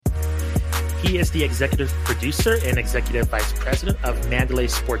He is the executive producer and executive vice president of Mandalay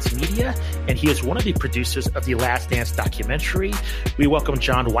Sports Media, and he is one of the producers of the Last Dance documentary. We welcome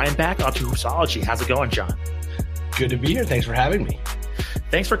John Weinbach onto Hoopsology. How's it going, John? Good to be here. Thanks for having me.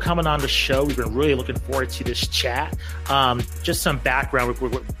 Thanks for coming on the show. We've been really looking forward to this chat. Just some background.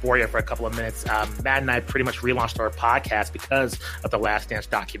 We'll bore you for a couple of minutes. Matt and I pretty much relaunched our podcast because of the Last Dance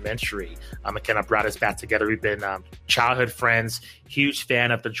documentary. It kind of brought us back together. We've been childhood friends, huge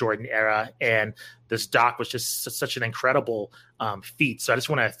fan of the Jordan era, and this doc was just such an incredible feat. So I just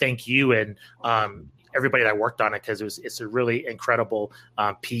want to thank you and everybody that worked on it, because it's a really incredible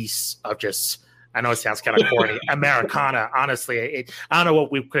piece of just, I know it sounds kind of corny, Americana. Honestly, I don't know what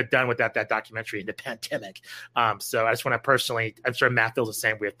we could have done without that documentary in the pandemic. So I just want to personally, I'm sure Matt feels the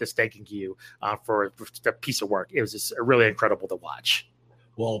same way, just thanking you for the piece of work. It was just really incredible to watch.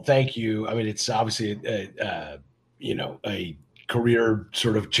 Well, thank you. I mean, it's obviously a career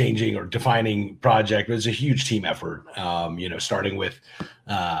sort of changing or defining project. It was a huge team effort. Starting with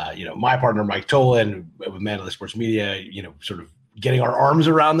my partner Mike Tolan with Mandalay Sports Media. Sort of getting our arms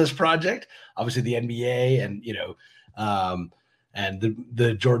around this project. Obviously the NBA and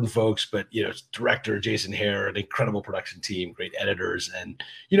the Jordan folks, but director Jason Hare, an incredible production team, great editors, and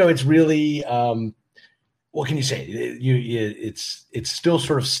it's really what can you say? It's still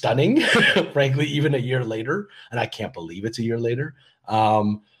sort of stunning, frankly, even a year later, and I can't believe it's a year later.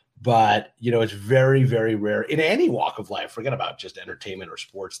 But it's very, very rare in any walk of life. Forget about just entertainment or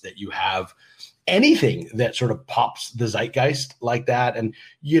sports, that you have anything that sort of pops the zeitgeist like that. And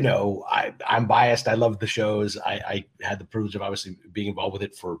I'm biased. I love the shows. I had the privilege of obviously being involved with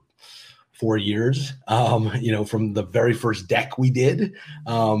it for 4 years. From the very first deck we did.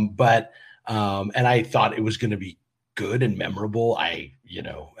 And I thought it was going to be good and memorable. I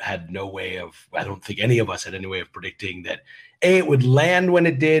had no way of, I don't think any of us had any way of predicting that A, it would land when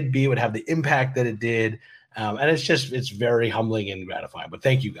it did, B, it would have the impact that it did. And it's very humbling and gratifying, but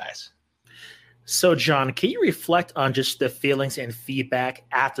thank you guys. So John, can you reflect on just the feelings and feedback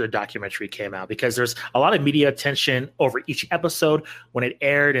after the documentary came out? Because there's a lot of media attention over each episode when it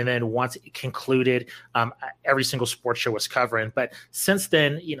aired, and then once it concluded, every single sports show was covering. But since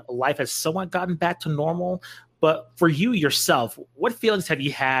then, life has somewhat gotten back to normal. But for you yourself, what feelings have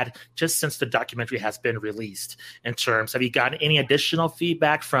you had just since the documentary has been released? Have you gotten any additional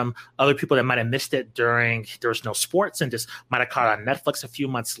feedback from other people that might have missed it during there was no sports and just might have caught it on Netflix a few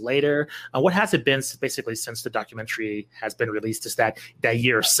months later? What has it been basically since the documentary has been released? Just that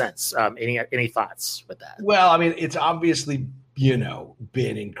year since? Any thoughts with that? Well, I mean, it's obviously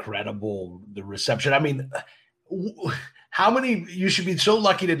been incredible, the reception. I mean, how many, you should be so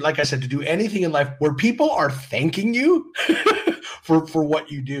lucky to, like I said, to do anything in life where people are thanking you for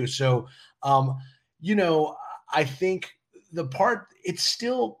what you do. So, I think the part, it's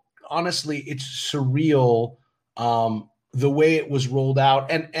still, honestly, it's surreal, the way it was rolled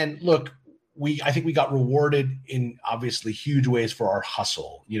out. And look, I think we got rewarded in obviously huge ways for our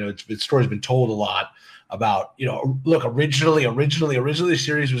hustle. The story's been told a lot about, look, originally the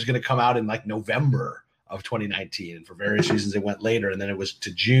series was going to come out in like November of 2019, and for various reasons it went later, and then it was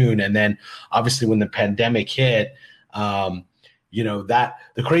to June, and then obviously when the pandemic hit, that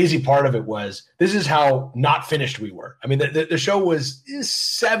the crazy part of it was, this is how not finished we were. I mean, the show was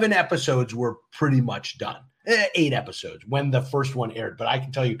 7 episodes were pretty much done, 8 episodes when the first one aired, but I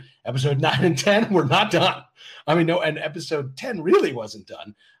can tell you episode 9 and 10 were not done. I mean, no, and episode 10 really wasn't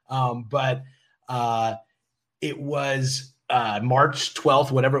done, but it was March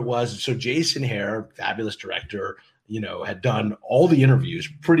 12th, whatever it was. So Jason Hare, fabulous director, had done all the interviews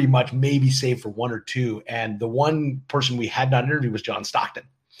pretty much, maybe save for 1 or 2. And the one person we had not interviewed was John Stockton.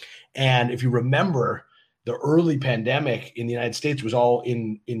 And if you remember, the early pandemic in the United States was all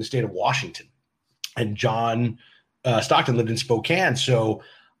in the state of Washington. And John Stockton lived in Spokane. So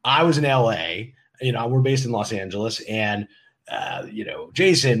I was in LA, we're based in Los Angeles. And,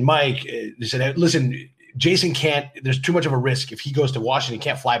 Jason, Mike, they said, listen, Jason can't, there's too much of a risk. If he goes to Washington,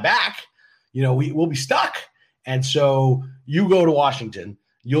 can't fly back, we'll be stuck. And so you go to Washington,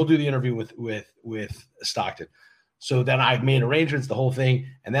 you'll do the interview with Stockton. So then I made arrangements, the whole thing.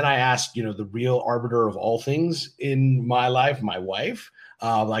 And then I asked, the real arbiter of all things in my life, my wife,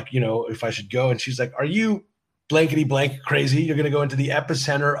 if I should go. And she's like, are you blankety blank crazy? You're going to go into the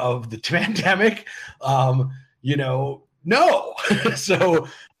epicenter of the pandemic? No. So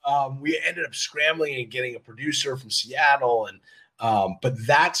we ended up scrambling and getting a producer from Seattle. But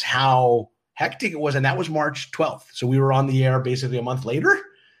that's how hectic it was. And that was March 12th. So we were on the air basically a month later,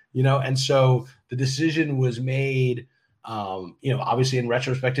 and so the decision was made Obviously in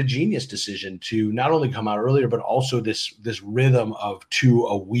retrospect, a genius decision to not only come out earlier, but also this rhythm of 2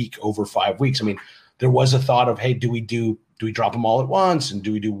 a week over 5 weeks. I mean, there was a thought of, hey, do we drop them all at once? And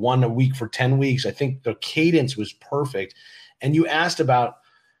do we do 1 a week for 10 weeks? I think the cadence was perfect. And you asked about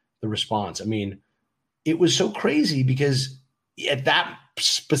the response. I mean, it was so crazy because at that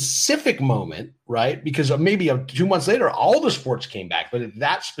specific moment, right? Because maybe 2 months later, all the sports came back. But at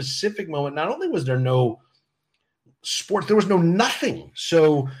that specific moment, not only was there no sports, there was no nothing.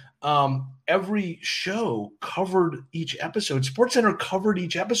 So every show covered each episode. SportsCenter covered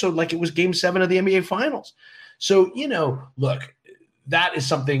each episode like it was Game 7 of the NBA Finals. So, look, that is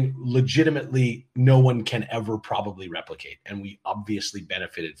something legitimately no one can ever probably replicate. And we obviously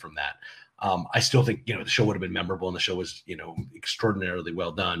benefited from that. I still think, the show would have been memorable and the show was, extraordinarily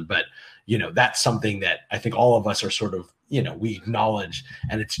well done. But, that's something that I think all of us are sort of, we acknowledge.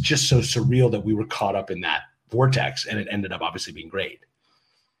 And it's just so surreal that we were caught up in that vortex, and it ended up obviously being great.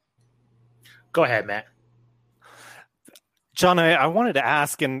 Go ahead, Matt. John, I wanted to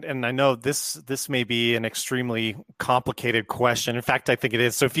ask, and I know this may be an extremely complicated question. In fact, I think it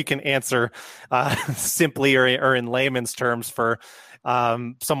is. So if you can answer simply or in layman's terms for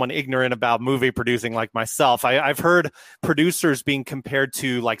someone ignorant about movie producing like myself, I've heard producers being compared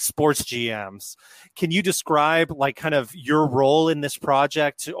to like sports GMs. Can you describe like kind of your role in this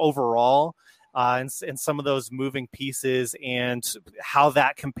project overall? And some of those moving pieces and how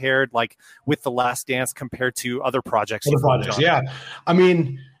that compared like with The Last Dance compared to other projects. Yeah. I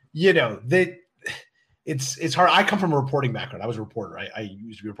mean, it's hard. I come from a reporting background. I was a reporter. I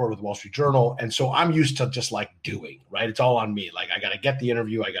used to be a reporter with the Wall Street Journal. And so I'm used to just like doing, right? It's all on me. Like I got to get the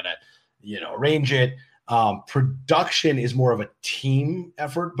interview. I got to, arrange it. Production is more of a team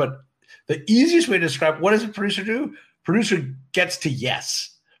effort, but the easiest way to describe what does a producer do? Producer gets to yes.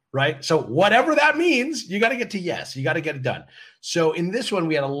 Right. So whatever that means, you got to get to yes, you got to get it done. So in this one,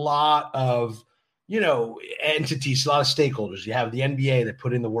 we had a lot of, entities, a lot of stakeholders. You have the NBA that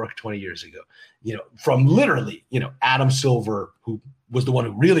put in the work 20 years ago, from literally, Adam Silver, who was the one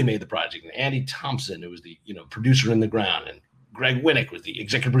who really made the project, and Andy Thompson, who was the, producer in the ground, and Greg Winnick was the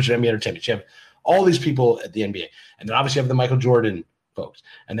executive producer of NBA Entertainment. You have all these people at the NBA. And then obviously you have the Michael Jordan folks.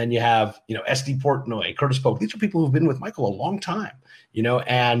 And then you have, SD Portnoy, Curtis Polk. These are people who've been with Michael a long time,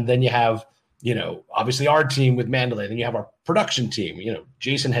 and then you have, obviously our team with Mandalay. Then you have our production team.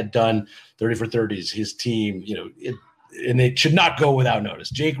 Jason had done 30 for 30s, his team, and it should not go without notice.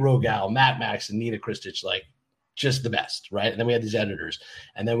 Jake Rogal, Matt Max, and Nina Kristich, like just the best, right? And then we had these editors.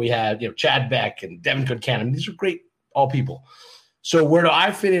 And then we had, Chad Beck and Devin Concannon. These are great, all people. So where do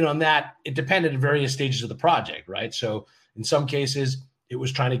I fit in on that? It depended at various stages of the project, right? So in some cases, it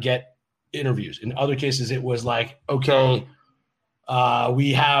was trying to get interviews. In other cases, it was like, okay,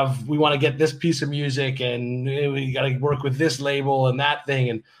 we want to get this piece of music and we got to work with this label and that thing.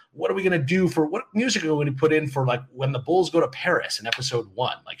 And what are we going to do for what music are we going to put in for like when the Bulls go to Paris in episode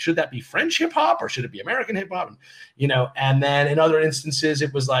 1? Like, should that be French hip hop or should it be American hip hop? And then in other instances,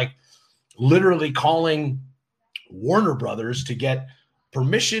 it was like literally calling Warner Brothers to get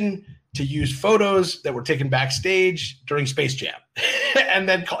permission to use photos that were taken backstage during Space Jam. And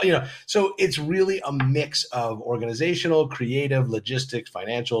then, so it's really a mix of organizational, creative, logistics,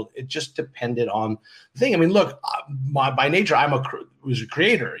 financial. It just depended on the thing. I mean, look, by nature, was a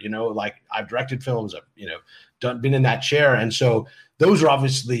creator, like I've directed films, I've, been in that chair. And so those are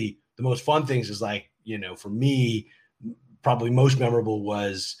obviously the most fun things is like, for me, probably most memorable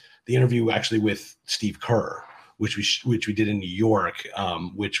was the interview actually with Steve Kerr, which we did in New York,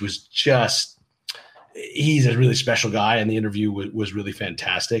 which was just, he's a really special guy, and the interview was really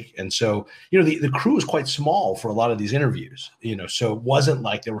fantastic. And so, the crew was quite small for a lot of these interviews, so it wasn't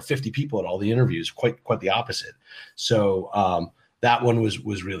like there were 50 people at all the interviews, quite the opposite. So that one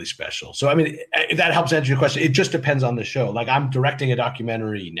was really special. So, I mean, if that helps answer your question, it just depends on the show. Like I'm directing a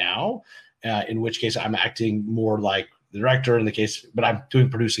documentary now, in which case I'm acting more like the director in the case, but I'm doing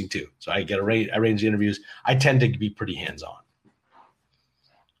producing too. So I arrange the interviews. I tend to be pretty hands-on.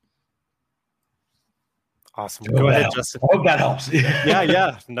 Awesome. Go ahead, Justin. I hope that helps.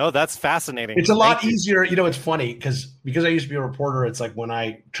 Yeah. No, that's fascinating. It's a lot easier. It's funny because I used to be a reporter. It's like when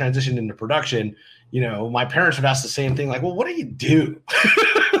I transitioned into production, my parents would ask the same thing. Like, well, what do you do?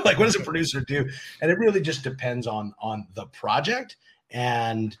 Like, what does a producer do? And it really just depends on the project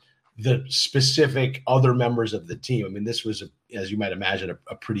and the specific other members of the team. I mean, this was, as you might imagine,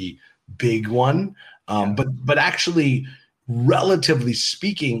 a pretty big one. But actually, relatively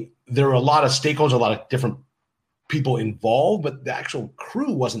speaking, there were a lot of stakeholders, a lot of different people involved, but the actual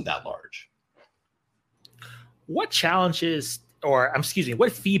crew wasn't that large. What challenges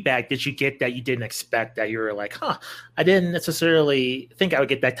what feedback did you get that you didn't expect, that you were like, I didn't necessarily think I would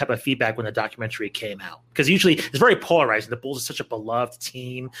get that type of feedback when the documentary came out? Because usually it's very polarizing. The Bulls are such a beloved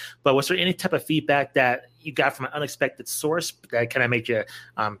team, but was there any type of feedback that you got from an unexpected source that kind of made you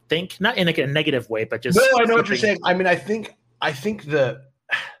think, not in a negative way, but just— No, I know what you're saying. I mean, I think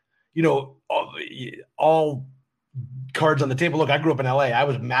all cards on the table. Look, I grew up in LA. I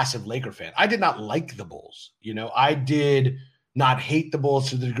was a massive Laker fan. I did not like the Bulls. I did not hate the Bulls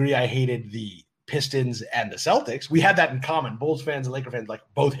to the degree I hated the Pistons and the Celtics. We had that in common. Bulls fans and Laker fans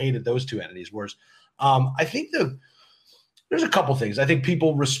both hated those two entities. Whereas I think there's a couple things. I think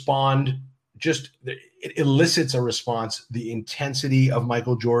people respond, it elicits a response. The intensity of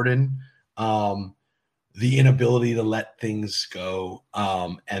Michael Jordan, the inability to let things go,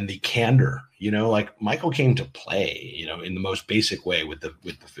 and the candor. Michael came to play, in the most basic way with the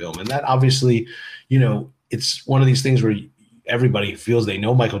film, and that obviously, it's one of these things where everybody feels they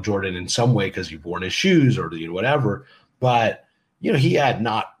know Michael Jordan in some way because you've worn his shoes or whatever. But he had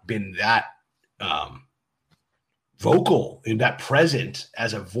not been that vocal, in that present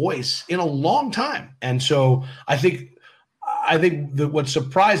as a voice in a long time. And so I think what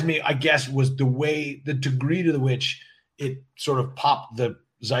surprised me, I guess, was the degree to which it sort of popped the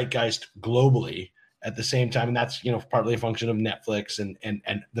zeitgeist globally at the same time. And that's, partly a function of Netflix and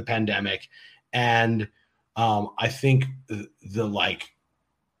the pandemic. And I think the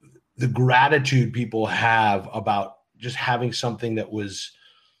gratitude people have about just having something that was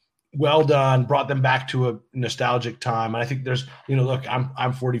well done, brought them back to a nostalgic time. And I think there's, look,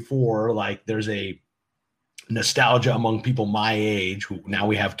 I'm 44. There's a nostalgia among people my age who now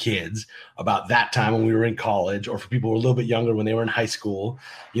we have kids about that time when we were in college, or for people who were a little bit younger when they were in high school,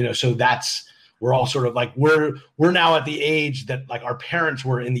 so we're all sort of we're now at the age that our parents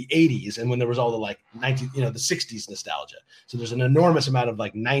were in the 80s, and when there was all the the 60s nostalgia. So there's an enormous amount of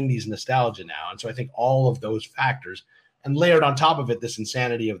 90s nostalgia now. And so I think all of those factors, and layered on top of it, this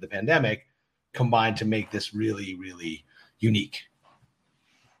insanity of the pandemic, combined to make this really, really unique.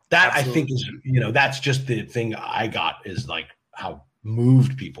 That Absolutely. I think is, that's just the thing I got, is how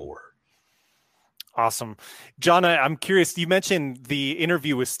moved people were. Awesome. John, I'm curious, you mentioned the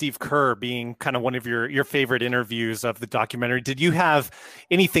interview with Steve Kerr being kind of one of your favorite interviews of the documentary. Did you have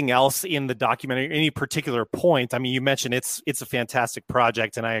anything else in the documentary, any particular point? I mean, you mentioned it's a fantastic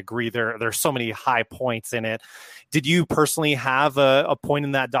project, and I agree there are so many high points in it. Did you personally have a point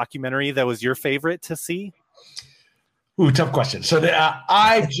in that documentary that was your favorite to see? Ooh, tough question. So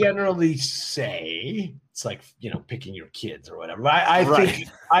I generally say it's picking your kids or whatever.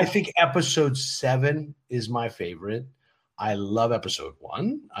 I think episode 7 is my favorite. I love episode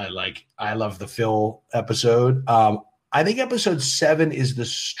 1. I love the Phil episode. I think episode 7 is the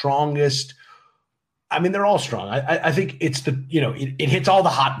strongest. I mean, they're all strong. I think it's it hits all the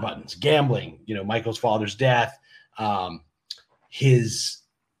hot buttons. Gambling, Michael's father's death, his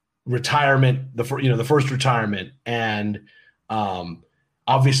retirement, the first retirement, and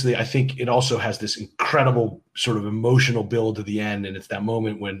obviously I think it also has this incredible sort of emotional build to the end. And it's that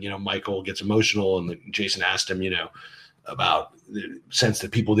moment when Michael gets emotional, and Jason asked him about the sense that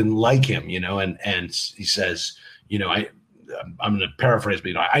people didn't like him, and he says, I'm going to paraphrase,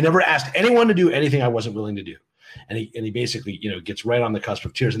 but I never asked anyone to do anything I wasn't willing to do. And he basically gets right on the cusp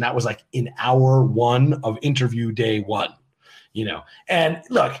of tears, and that was in hour 1 of interview day 1. And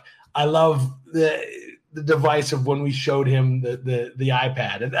look, I love the device of when we showed him the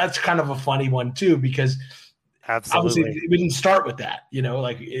iPad, and that's kind of a funny one too, because absolutely obviously we didn't start with that,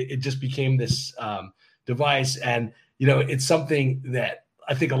 it just became this device, and it's something that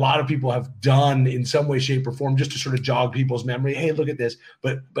I think a lot of people have done in some way, shape, or form, just to sort of jog people's memory. Hey, look at this,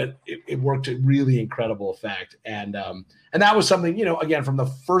 but it worked to really incredible effect, and that was something, again, from the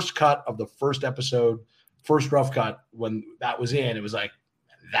first cut of the first episode. First rough cut, when that was in, it was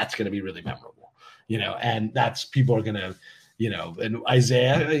that's going to be really memorable, and that's, people are going to, and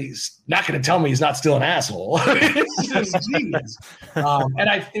Isaiah, he's not going to tell me he's not still an asshole. It's just genius. And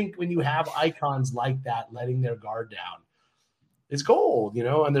I think when you have icons like that, letting their guard down, it's gold,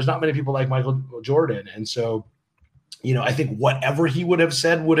 and there's not many people like Michael Jordan. And so, I think whatever he would have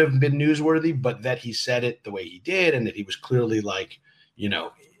said would have been newsworthy, but that he said it the way he did, and that he was clearly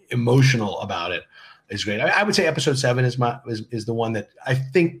emotional about it, is great. I would say episode 7 is the one that I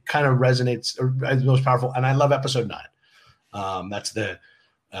think kind of resonates, or is the most powerful. And I love episode 9. That's the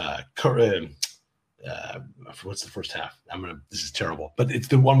what's the first half? This is terrible, but it's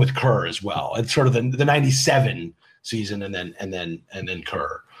the one with Kerr as well. It's sort of the 97 season, and then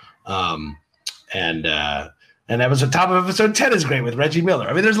Kerr. And And top of episode 10 is great with Reggie Miller.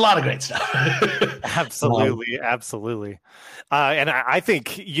 I mean, there's a lot of great stuff. Absolutely. And I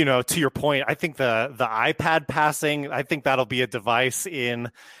think, to your point, I think the iPad passing, I think that'll be a device in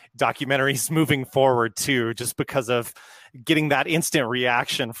documentaries moving forward too, just because of getting that instant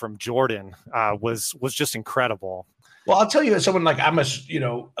reaction from Jordan was just incredible. Well, I'll tell you, as someone like I'm a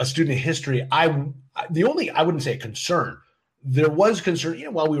student of history, I wouldn't say a concern. There was concern,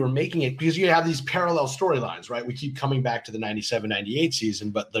 while we were making it, because you have these parallel storylines, right? We keep coming back to the 97-98 season,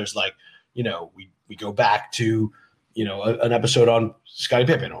 but there's we go back to, an episode on Scottie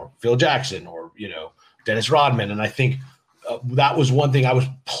Pippen or Phil Jackson or, Dennis Rodman. And I think that was one thing I was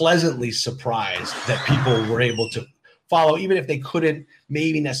pleasantly surprised that people were able to follow, even if they couldn't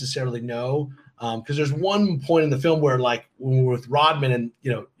maybe necessarily know. Because there's one point in the film where, like, when we're with Rodman and,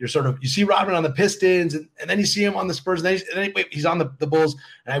 you see Rodman on the Pistons and then you see him on the Spurs and then he's on the Bulls.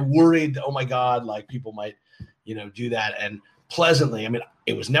 And I worried, oh my God, like people might, do that. And pleasantly, I mean,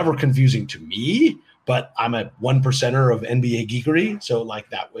 it was never confusing to me, but I'm a 1%er of NBA geekery. So like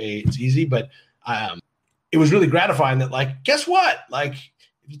that way it's easy, but it was really gratifying that, like, guess what? Like,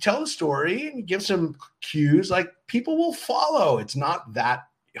 if you tell the story and you give some cues, like, people will follow. It's not that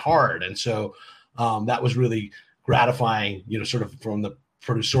hard. And so that was really gratifying, sort of from the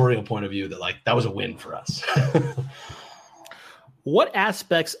producerial point of view, that was a win for us. What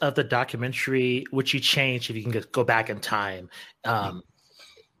aspects of the documentary would you change if you can go back in time?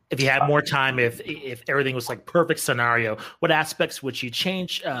 If you had more time, if everything was like perfect scenario, what aspects would you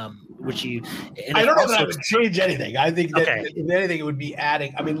change? I don't know that I would change anything. I think that if anything, it would be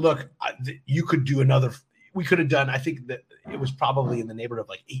adding. I mean, look, you could do another. We could have done. I think that it was probably in the neighborhood of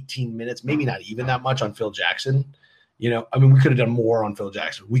like 18 minutes, maybe not even that much on Phil Jackson. We could have done more on Phil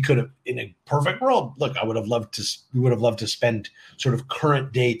Jackson. We could have, in a perfect world, look, we would have loved to spend sort of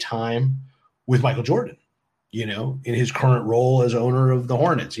current day time with Michael Jordan, in his current role as owner of the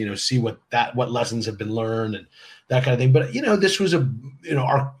Hornets, see what lessons have been learned and that kind of thing. But, this was it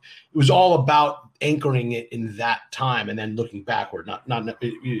was all about anchoring it in that time and then looking backward,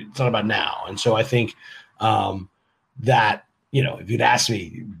 it's not about now. And so I think that, if you'd asked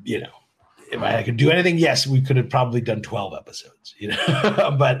me, if I could do anything, yes, we could have probably done 12 episodes,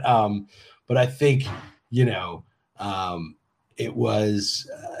 but I think, it will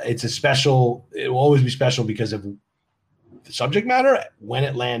always be special because of the subject matter, when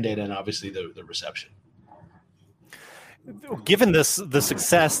it landed, and obviously the reception. Given the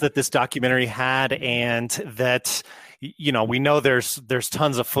success that this documentary had, and that, we know there's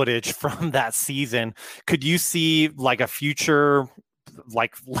tons of footage from that season, could you see like a future,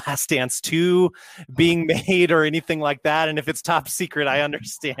 like Last Dance 2 being made or anything like that? And if it's top secret, I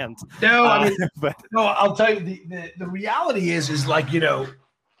understand. No, I'll tell you, the reality is like,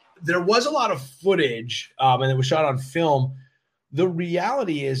 there was a lot of footage and it was shot on film. The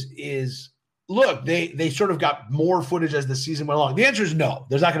reality is look, they sort of got more footage as the season went along. The answer is no,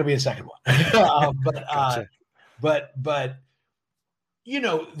 there's not going to be a second one. But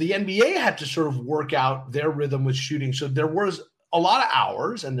the NBA had to sort of work out their rhythm with shooting. So there was a lot of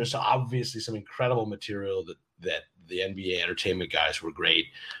hours, and there's obviously some incredible material that the NBA entertainment guys were great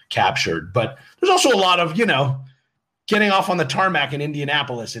captured. But there's also a lot of, getting off on the tarmac in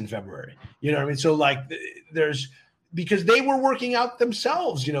Indianapolis in February. You know what I mean? So like because they were working out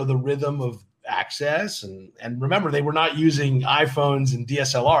themselves, the rhythm of access. And remember, they were not using iPhones and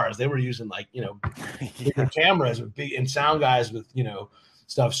DSLRs. They were using bigger cameras with and sound guys with,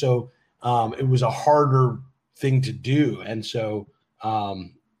 stuff. So it was a harder thing to do. And so, I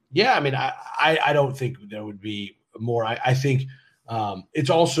don't think there would be more. I think it's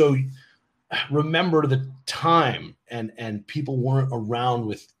also, remember the time and people weren't around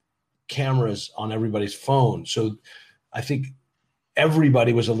with cameras on everybody's phone. So I think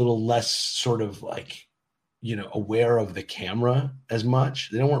everybody was a little less sort of like, aware of the camera as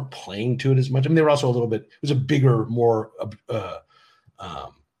much. They weren't playing to it as much. I mean, they were also a little bit, it was a bigger, more,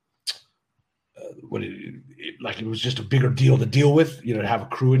 it was just a bigger deal to deal with, to have a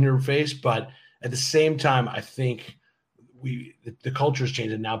crew in your face. But at the same time, I think the culture has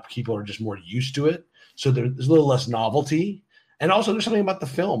changed and now people are just more used to it. So there's a little less novelty. And also there's something about the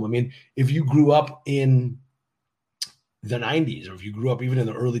film. I mean, if you grew up in the 90s, or if you grew up even in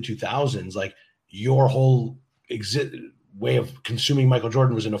the early 2000s, like your whole way of consuming Michael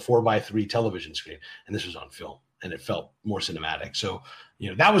Jordan was in a 4x3 television screen. And this was on film. And it felt more cinematic. So,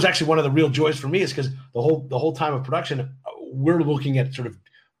 that was actually one of the real joys for me, is because the whole time of production, we're looking at sort of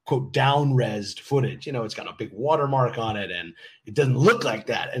quote down-resed footage. It's got a big watermark on it and it doesn't look like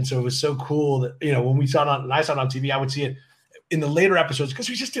that. And so it was so cool that, when we saw it and I saw it on TV, I would see it in the later episodes because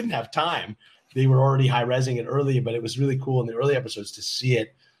we just didn't have time they were already high-resing it early, but it was really cool in the early episodes to see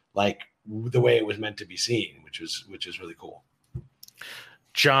it like the way it was meant to be seen, which is really cool.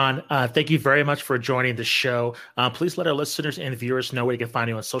 John, thank you very much for joining the show. Please let our listeners and viewers know where you can find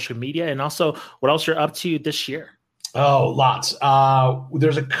you on social media, and also what else you're up to this year. Oh, lots.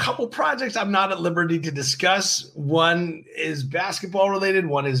 There's a couple projects I'm not at liberty to discuss. One is basketball related.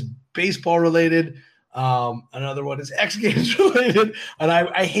 One is baseball related. Another one is X Games related. And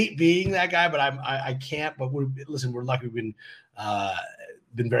I hate being that guy, but I can't. But we're lucky. We've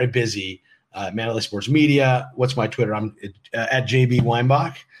been very busy. Mandalay Sports Media. What's my Twitter? I'm at JB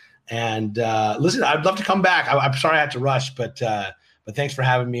Weinbach. And listen, I'd love to come back. I'm sorry I had to rush, but thanks for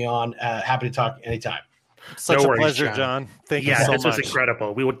having me on. Happy to talk anytime. Such a pleasure, John. Thank you so much. This was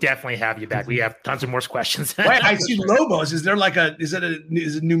incredible. We will definitely have you back. We have tons of more questions. Wait, I see Lobos. Is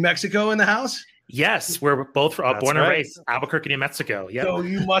it New Mexico in the house? Yes, we're both born and raised Albuquerque, New Mexico. Yeah. So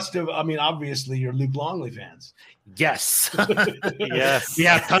you must have. I mean, obviously, you're Luke Longley fans. Yes. Yes. We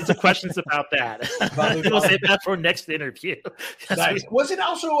have tons of questions about that. We'll save that for next interview. Nice. Was it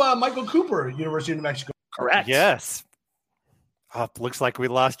also Michael Cooper, University of New Mexico? Correct. Yes. Looks like we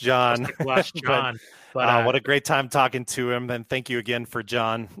lost John. But what a great time talking to him. And thank you again for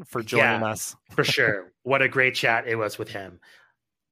John for joining us. For sure. What a great chat it was with him.